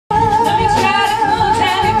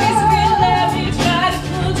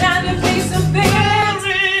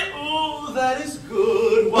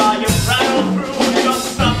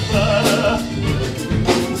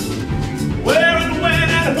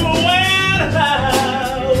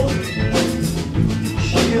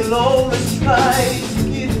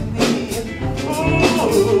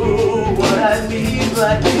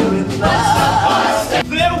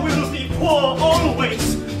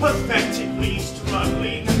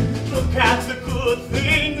Look at the good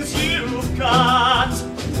things you've got.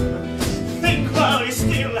 Think while you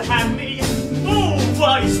still have me. Move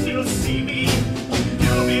while you still see me.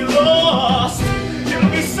 You'll be lost. You'll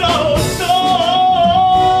be so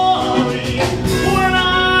sorry when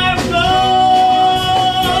I'm gone.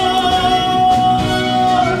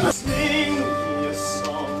 Sing me a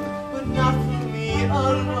song, but not for me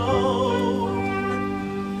alone.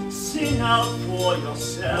 Sing out for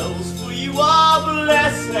yourselves, for you are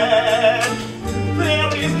blessed. There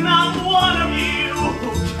is not one of you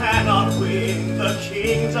who cannot win the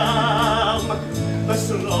kingdom. The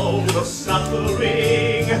slow, the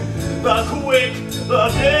suffering, the quick, the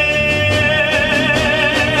dead.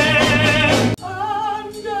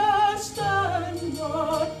 Understand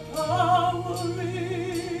what power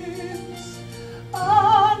is.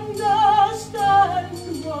 Understand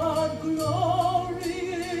what glory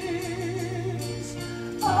is.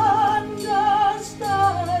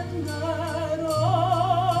 Understand that all.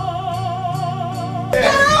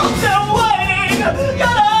 They're waiting! Get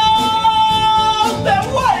out! They're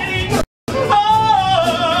waiting!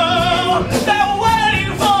 Oh! They're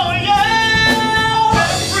waiting for you!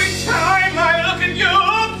 Every time I look at you,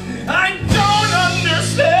 I don't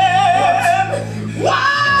understand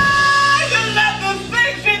why you let the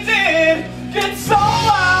things you did get so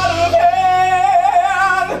out of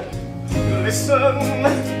hand.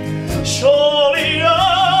 Listen, surely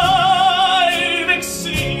I've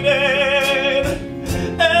exceeded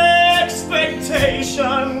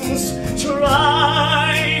expectations.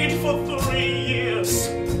 Tried for 3 years,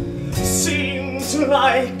 seems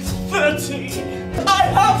like 30. I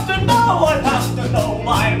have to know,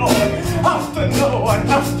 my Lord. Have to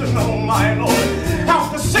know, my Lord.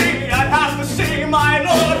 Have to see, I'd have to see, my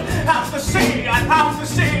Lord. Have to see, I'd have to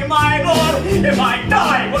see, my Lord. If I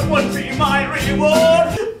die, what would be my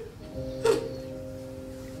reward?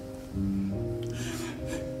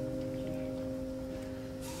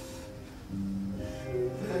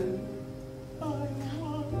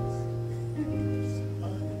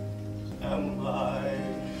 Am I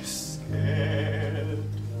scared?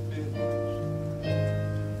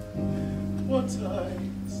 What I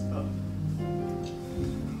start?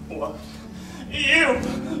 What? You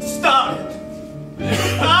started!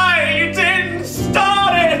 I didn't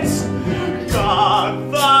start it!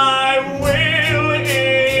 God, thy will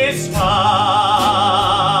is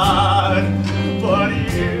hard, but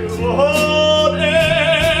you hold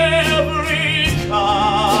every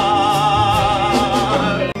card.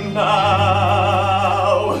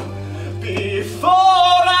 Now, before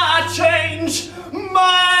I change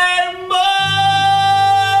my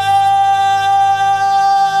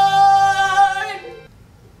mind,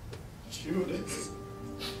 Judas,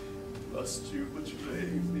 must you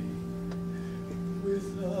betray me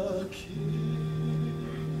with a kiss?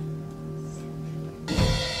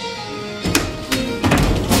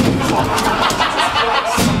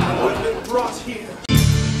 I've been brought here.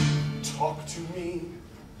 Talk to me,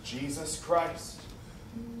 Jesus Christ.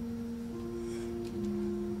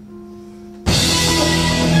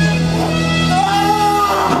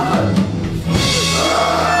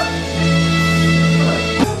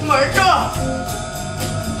 My God!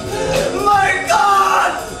 My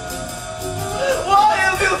God! Why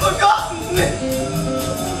have you forgotten me?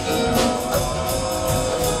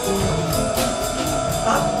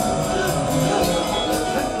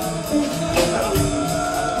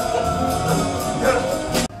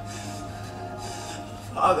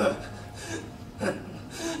 Father,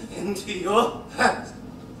 into your hands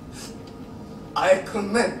I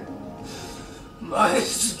commend my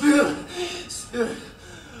spirit.